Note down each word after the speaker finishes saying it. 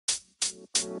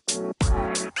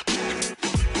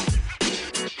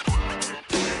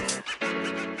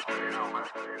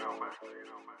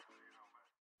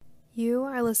You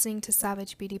are listening to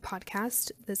Savage Beauty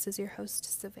Podcast. This is your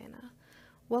host, Savannah.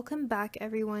 Welcome back,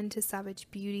 everyone, to Savage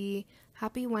Beauty.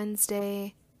 Happy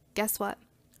Wednesday. Guess what?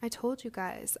 I told you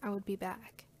guys I would be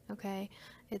back, okay?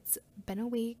 It's been a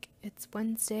week, it's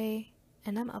Wednesday,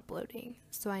 and I'm uploading.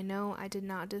 So I know I did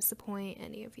not disappoint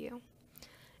any of you.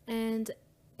 And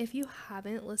if you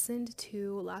haven't listened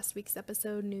to last week's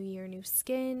episode, New Year, New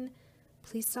Skin,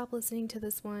 please stop listening to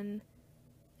this one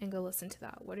and go listen to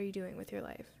that. What are you doing with your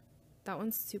life? That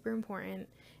one's super important.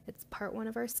 It's part 1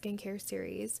 of our skincare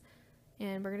series,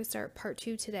 and we're going to start part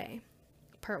 2 today.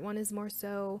 Part 1 is more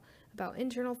so about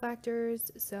internal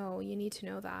factors, so you need to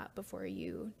know that before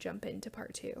you jump into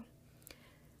part 2.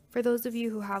 For those of you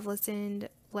who have listened,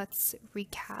 let's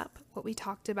recap what we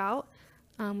talked about.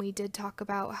 We did talk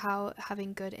about how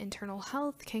having good internal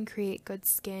health can create good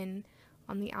skin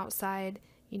on the outside.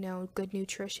 You know, good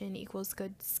nutrition equals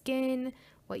good skin.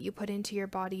 What you put into your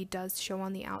body does show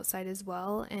on the outside as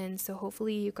well. And so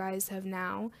hopefully you guys have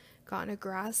now gotten a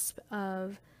grasp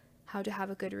of how to have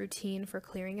a good routine for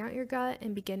clearing out your gut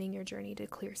and beginning your journey to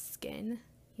clear skin.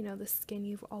 You know, the skin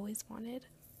you've always wanted.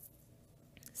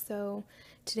 So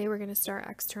today we're going to start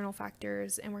external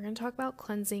factors, and we're going to talk about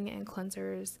cleansing and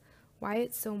cleansers, why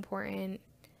it's so important.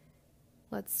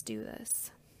 Let's do this.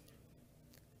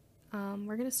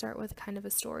 We're going to start with kind of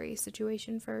a story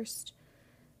situation first.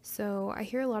 So I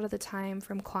hear a lot of the time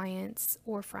from clients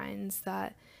or friends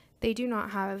that they do not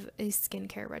have a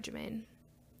skincare regimen.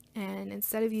 And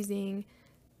instead of using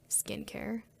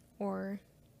skincare or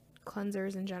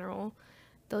cleansers in general,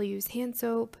 they'll use hand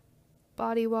soap,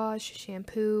 body wash,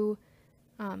 shampoo,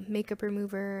 makeup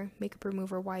remover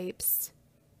wipes,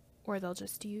 or they'll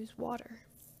just use water.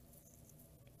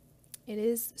 It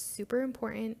is super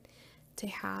important to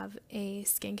have a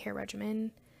skincare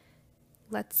regimen.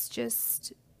 Let's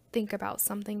just think about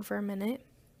something for a minute.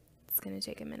 It's going to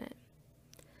take a minute.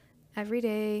 Every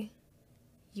day,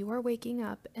 you are waking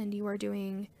up and you are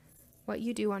doing what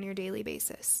you do on your daily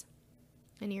basis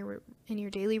in your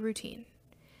daily routine.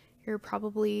 You're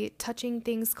probably touching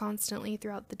things constantly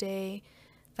throughout the day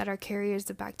that are carriers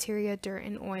of bacteria, dirt,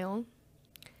 and oil.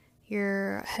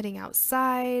 You're heading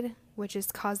outside, which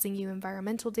is causing you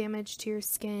environmental damage to your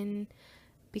skin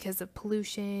because of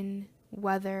pollution,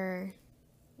 weather,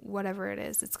 whatever it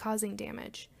is, it's causing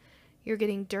damage. You're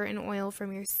getting dirt and oil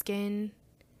from your skin,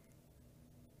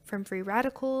 from free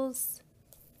radicals.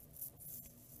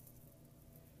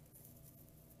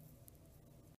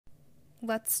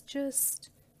 Let's just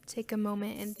take a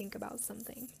moment and think about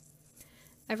something.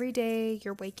 Every day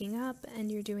you're waking up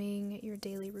and you're doing your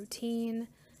daily routine.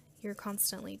 You're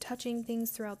constantly touching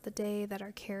things throughout the day that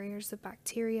are carriers of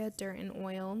bacteria, dirt, and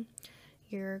oil.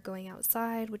 You're going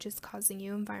outside, which is causing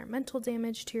you environmental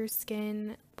damage to your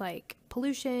skin, like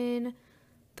pollution,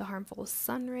 the harmful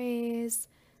sun rays,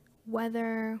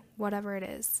 weather, whatever it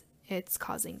is, it's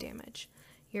causing damage.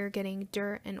 You're getting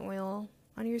dirt and oil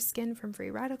on your skin from free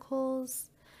radicals,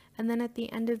 and then at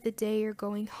the end of the day, you're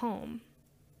going home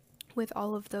with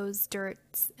all of those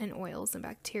dirts and oils and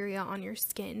bacteria on your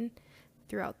skin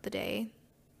throughout the day,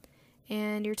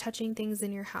 and you're touching things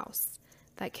in your house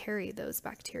that carry those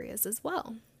bacteria as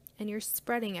well, and you're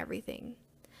spreading everything.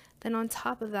 Then on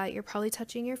top of that, you're probably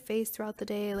touching your face throughout the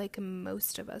day like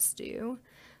most of us do,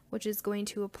 which is going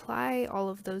to apply all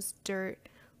of those dirt,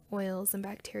 oils, and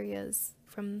bacteria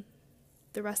from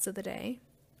the rest of the day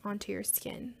onto your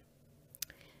skin.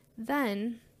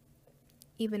 Then,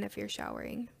 even if you're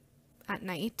showering at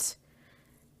night,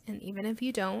 and even if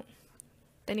you don't,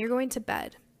 then you're going to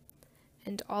bed,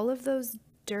 and all of those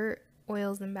dirt,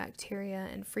 oils, and bacteria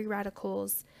and free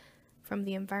radicals from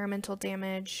the environmental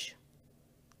damage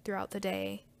throughout the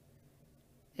day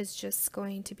is just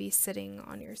going to be sitting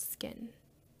on your skin.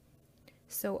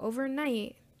 So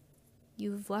overnight,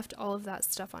 you've left all of that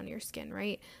stuff on your skin,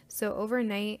 right? So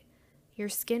overnight, your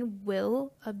skin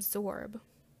will absorb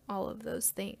all of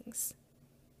those things.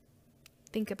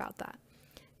 Think about that.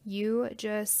 You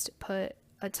just put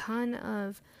a ton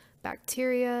of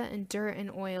bacteria and dirt and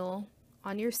oil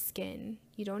on your skin.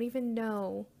 You don't even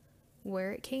know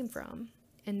where it came from,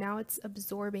 and now it's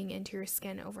absorbing into your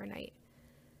skin overnight.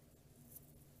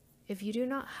 If you do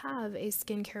not have a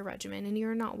skincare regimen and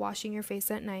you're not washing your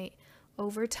face at night,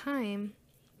 over time,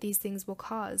 these things will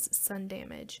cause sun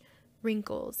damage,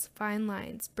 wrinkles, fine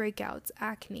lines, breakouts,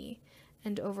 acne,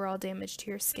 and overall damage to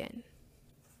your skin.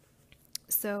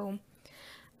 So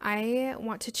I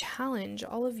want to challenge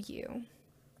all of you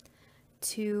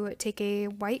to take a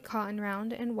white cotton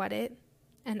round and wet it,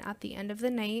 and at the end of the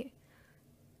night,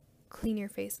 clean your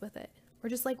face with it, or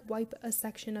just like wipe a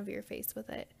section of your face with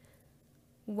it,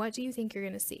 what do you think you're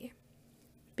going to see?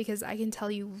 Because I can tell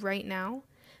you right now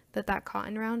that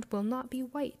cotton round will not be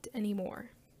white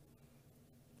anymore,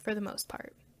 for the most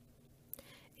part.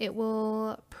 It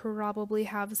will probably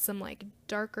have some like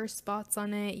darker spots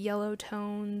on it, yellow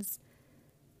tones,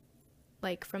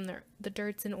 like from the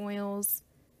dirts and oils.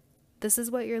 This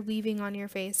is what you're leaving on your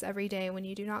face every day when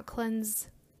you do not cleanse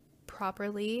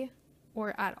properly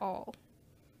or at all.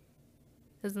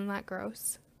 Isn't that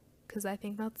gross? Because I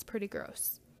think that's pretty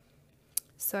gross.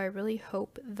 So I really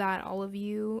hope that all of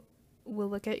you will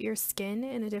look at your skin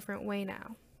in a different way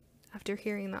now after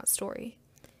hearing that story.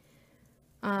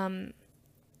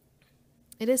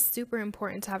 It is super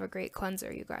important to have a great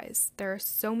cleanser, you guys. There are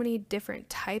so many different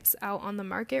types out on the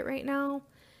market right now.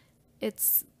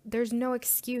 There's no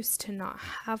excuse to not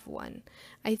have one.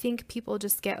 I think people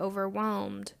just get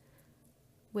overwhelmed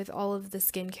with all of the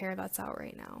skincare that's out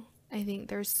right now. I think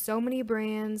there's so many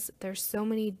brands, there's so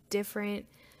many different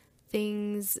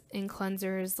things in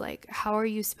cleansers. Like, how are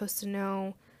you supposed to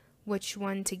know which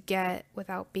one to get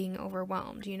without being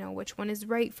overwhelmed? You know, which one is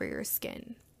right for your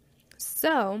skin?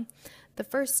 So the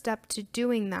first step to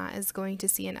doing that is going to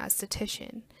see an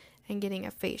esthetician and getting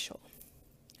a facial.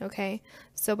 Okay,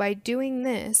 so by doing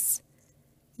this,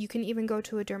 you can even go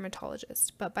to a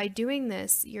dermatologist, but by doing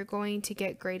this, you're going to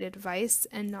get great advice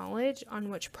and knowledge on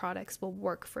which products will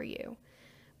work for you,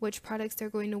 which products are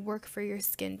going to work for your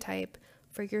skin type,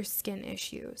 for your skin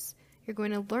issues. You're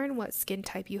going to learn what skin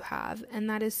type you have, and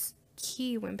that is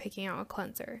key when picking out a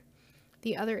cleanser.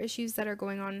 The other issues that are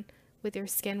going on with your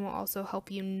skin will also help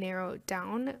you narrow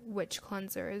down which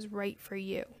cleanser is right for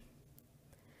you.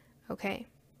 Okay.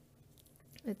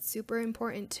 It's super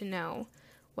important to know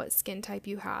what skin type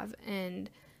you have, and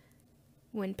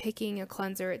when picking a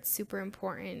cleanser, it's super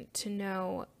important to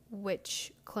know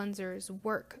which cleansers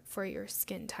work for your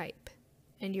skin type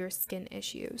and your skin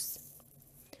issues.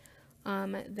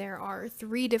 There are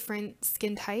 3 different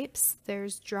skin types.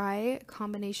 There's dry,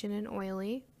 combination, and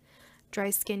oily. Dry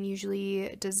skin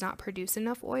usually does not produce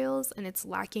enough oils, and it's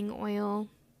lacking oil,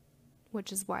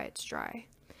 which is why it's dry.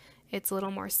 It's a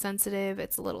little more sensitive.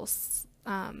 It's a little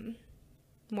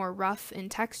more rough in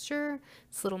texture.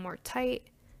 It's a little more tight.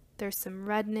 There's some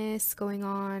redness going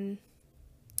on.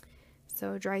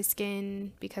 So dry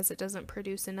skin, because it doesn't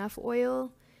produce enough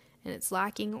oil and it's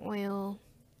lacking oil,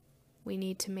 we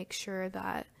need to make sure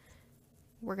that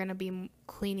we're going to be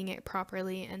cleaning it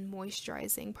properly and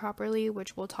moisturizing properly,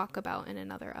 which we'll talk about in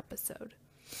another episode.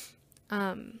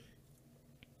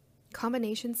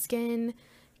 Combination skin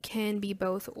can be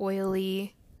both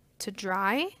oily to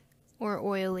dry or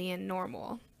oily and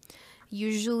normal.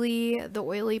 Usually the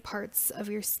oily parts of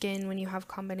your skin when you have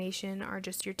combination are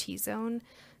just your T-zone,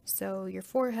 so your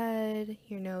forehead,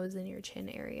 your nose, and your chin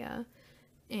area,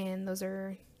 and those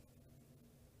are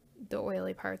the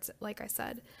oily parts, like I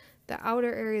said. The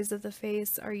outer areas of the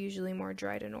face are usually more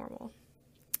dry to normal.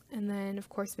 And then, of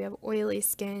course, we have oily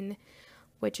skin,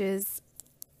 which is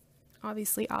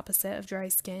obviously opposite of dry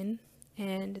skin,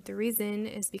 and the reason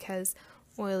is because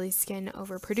oily skin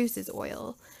overproduces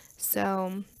oil,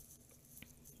 so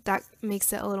that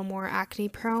makes it a little more acne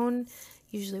prone.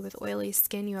 Usually with oily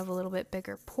skin you have a little bit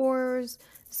bigger pores,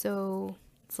 so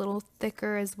it's a little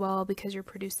thicker as well because you're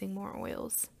producing more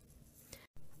oils.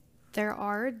 There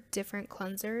are different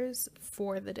cleansers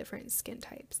for the different skin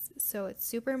types, so it's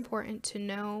super important to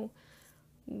know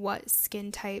what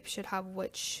skin type should have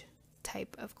which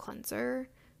type of cleanser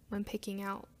when picking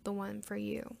out the one for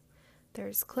you.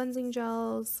 There's cleansing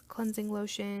gels, cleansing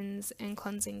lotions, and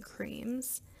cleansing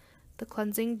creams. The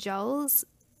cleansing gels,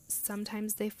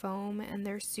 sometimes they foam, and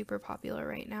they're super popular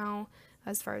right now.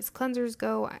 As far as cleansers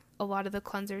go, a lot of the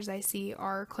cleansers I see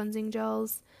are cleansing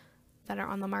gels that are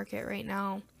on the market right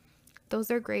now.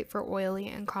 Those are great for oily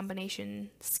and combination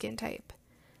skin type.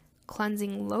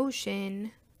 Cleansing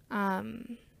lotion,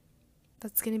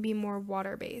 that's going to be more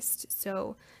water-based,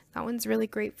 so that one's really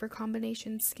great for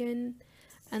combination skin.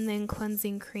 And then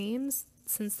cleansing creams,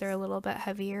 since they're a little bit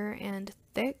heavier and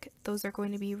thick, those are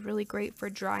going to be really great for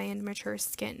dry and mature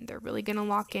skin. They're really going to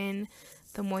lock in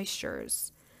the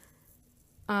moistures.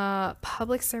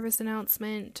 Public service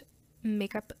announcement,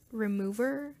 makeup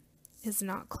remover is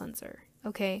not cleanser,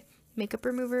 okay? Makeup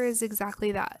remover is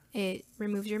exactly that. It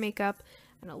removes your makeup,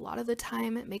 and a lot of the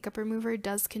time, makeup remover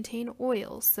does contain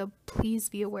oil, so please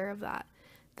be aware of that.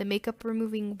 The makeup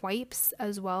removing wipes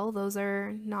as well, those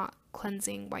are not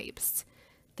cleansing wipes.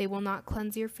 They will not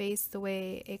cleanse your face the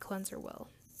way a cleanser will.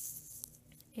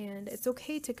 And it's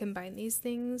okay to combine these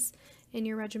things in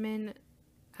your regimen,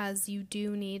 as you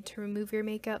do need to remove your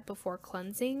makeup before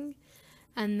cleansing.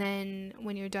 And then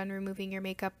when you're done removing your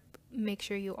makeup, make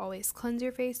sure you always cleanse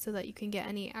your face so that you can get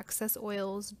any excess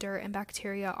oils, dirt, and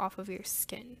bacteria off of your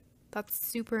skin. That's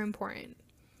super important.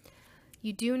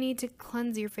 You do need to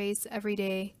cleanse your face every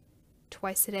day,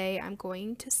 twice a day. I'm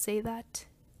going to say that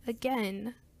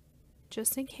again,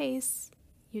 just in case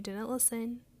you didn't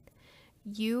listen.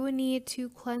 You need to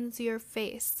cleanse your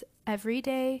face every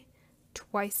day,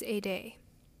 twice a day.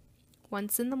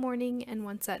 Once in the morning and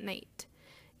once at night.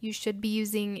 You should be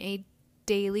using a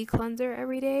daily cleanser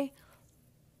every day,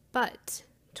 but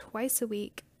twice a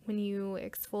week when you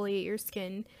exfoliate your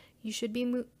skin, you should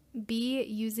be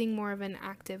using more of an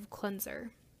active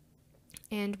cleanser.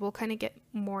 And we'll kind of get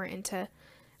more into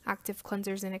active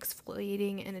cleansers and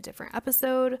exfoliating in a different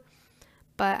episode,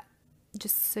 but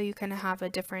just so you kind of have a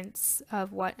difference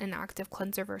of what an active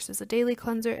cleanser versus a daily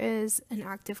cleanser is. An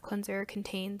active cleanser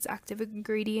contains active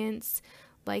ingredients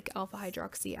like alpha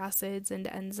hydroxy acids and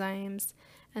enzymes,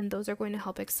 and those are going to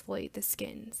help exfoliate the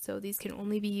skin. So these can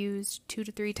only be used 2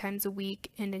 to 3 times a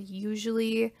week, and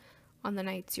usually on the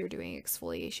nights you're doing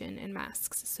exfoliation and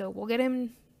masks. So we'll get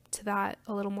into that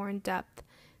a little more in depth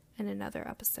in another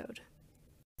episode.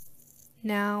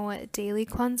 Now, daily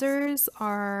cleansers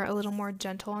are a little more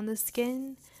gentle on the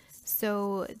skin,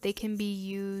 so they can be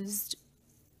used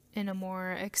in a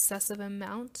more excessive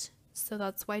amount. So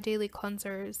that's why daily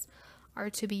cleansers are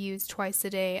to be used twice a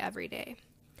day, every day.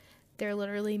 They're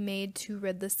literally made to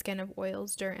rid the skin of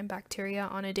oils, dirt, and bacteria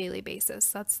on a daily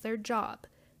basis. That's their job.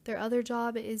 Their other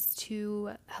job is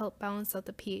to help balance out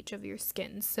the pH of your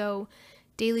skin. So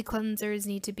daily cleansers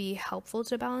need to be helpful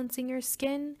to balancing your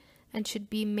skin and should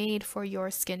be made for your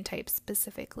skin type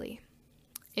specifically.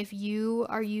 If you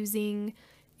are using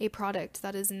a product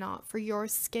that is not for your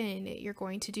skin, you're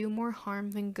going to do more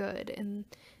harm than good. And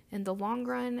in the long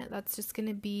run, that's just going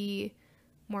to be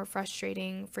more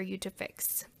frustrating for you to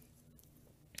fix.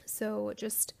 So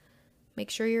just make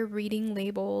sure you're reading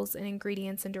labels and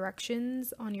ingredients and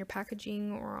directions on your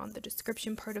packaging or on the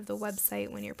description part of the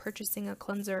website when you're purchasing a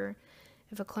cleanser.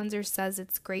 If a cleanser says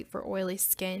it's great for oily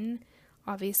skin,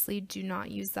 obviously do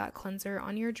not use that cleanser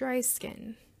on your dry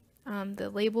skin. The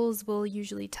labels will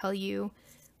usually tell you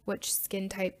which skin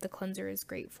type the cleanser is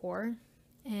great for.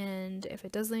 And if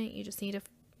it doesn't, you just need to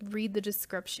read the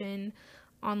description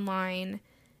online.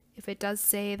 If it does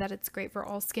say that it's great for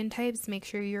all skin types, make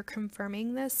sure you're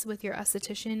confirming this with your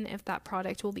esthetician if that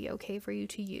product will be okay for you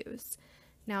to use.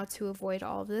 Now, to avoid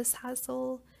all of this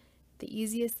hassle, the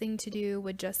easiest thing to do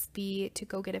would just be to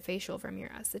go get a facial from your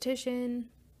esthetician.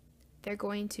 They're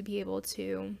going to be able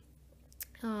to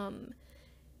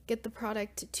get the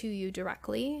product to you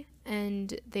directly,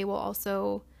 and they will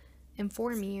also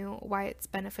inform you why it's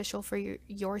beneficial for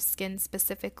your skin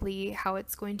specifically, how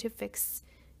it's going to fix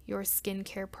your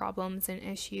skincare problems and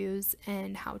issues,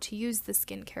 and how to use the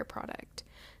skincare product.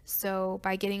 So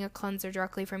by getting a cleanser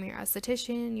directly from your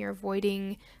esthetician, you're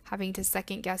avoiding having to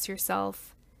second guess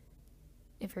yourself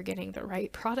if you're getting the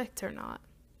right product or not.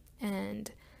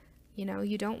 And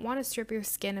you don't want to strip your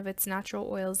skin of its natural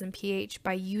oils and pH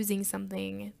by using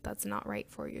something that's not right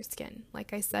for your skin.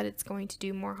 Like I said, it's going to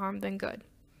do more harm than good.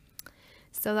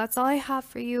 So that's all I have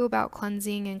for you about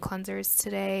cleansing and cleansers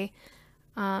today.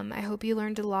 I hope you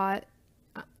learned a lot.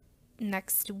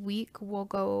 Next week, we'll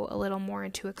go a little more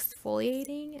into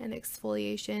exfoliating and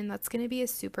exfoliation. That's going to be a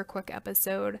super quick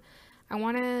episode. I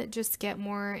want to just get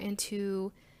more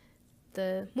into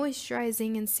the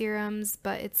moisturizing and serums,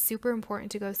 but it's super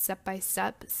important to go step by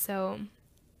step. So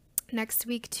next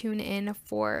week, tune in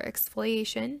for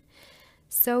exfoliation.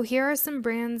 So here are some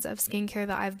brands of skincare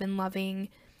that I've been loving.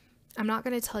 I'm not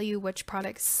going to tell you which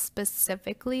products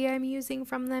specifically I'm using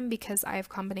from them because I have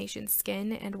combination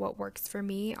skin, and what works for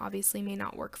me obviously may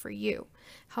not work for you.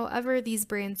 However, these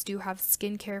brands do have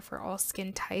skincare for all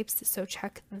skin types, so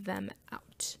check them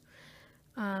out.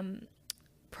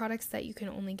 Products that you can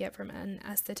only get from an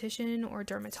esthetician or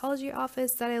dermatology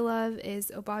office that I love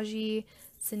is Obagi,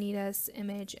 Sanitas,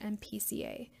 Image, and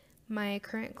PCA. My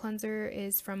current cleanser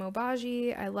is from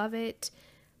Obagi. I love it.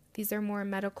 These are more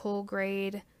medical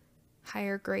grade,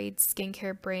 higher grade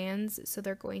skincare brands, so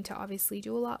they're going to obviously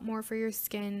do a lot more for your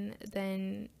skin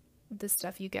than the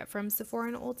stuff you get from Sephora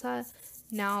and Ulta.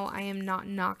 Now, I am not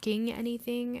knocking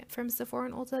anything from Sephora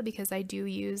and Ulta because I do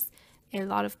use a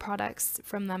lot of products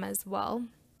from them as well.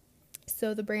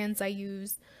 So the brands I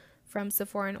use from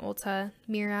Sephora and Ulta: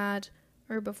 Murad,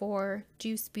 Herbivore,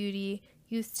 Juice Beauty,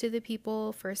 Youth to the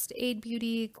People, First Aid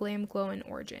Beauty, Glam Glow, and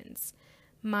Origins.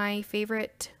 My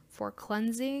favorite for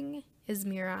cleansing is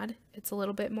Murad. It's a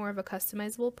little bit more of a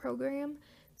customizable program.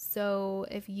 So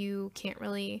if you can't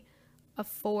really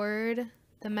afford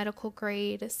the medical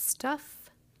grade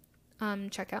stuff,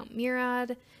 check out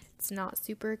Murad. It's not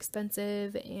super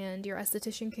expensive, and your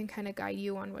esthetician can kind of guide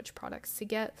you on which products to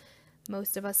get.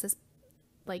 Most of us as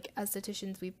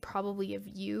estheticians, we probably have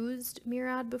used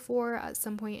Murad before at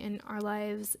some point in our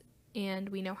lives, and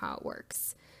we know how it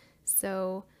works.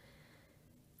 So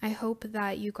I hope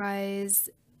that you guys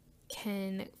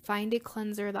can find a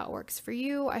cleanser that works for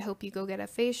you. I hope you go get a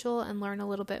facial and learn a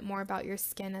little bit more about your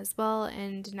skin as well.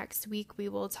 And next week we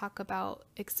will talk about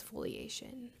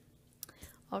exfoliation.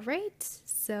 All right,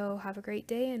 so have a great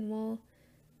day, and we'll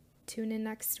tune in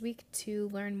next week to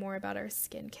learn more about our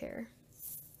skincare.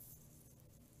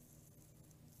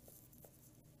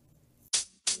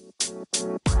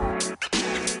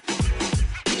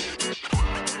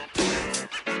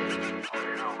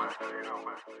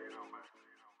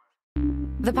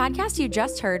 The podcast you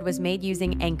just heard was made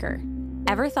using Anchor.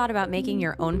 Ever thought about making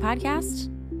your own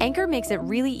podcast? Anchor makes it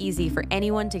really easy for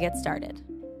anyone to get started.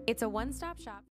 It's a one-stop shop.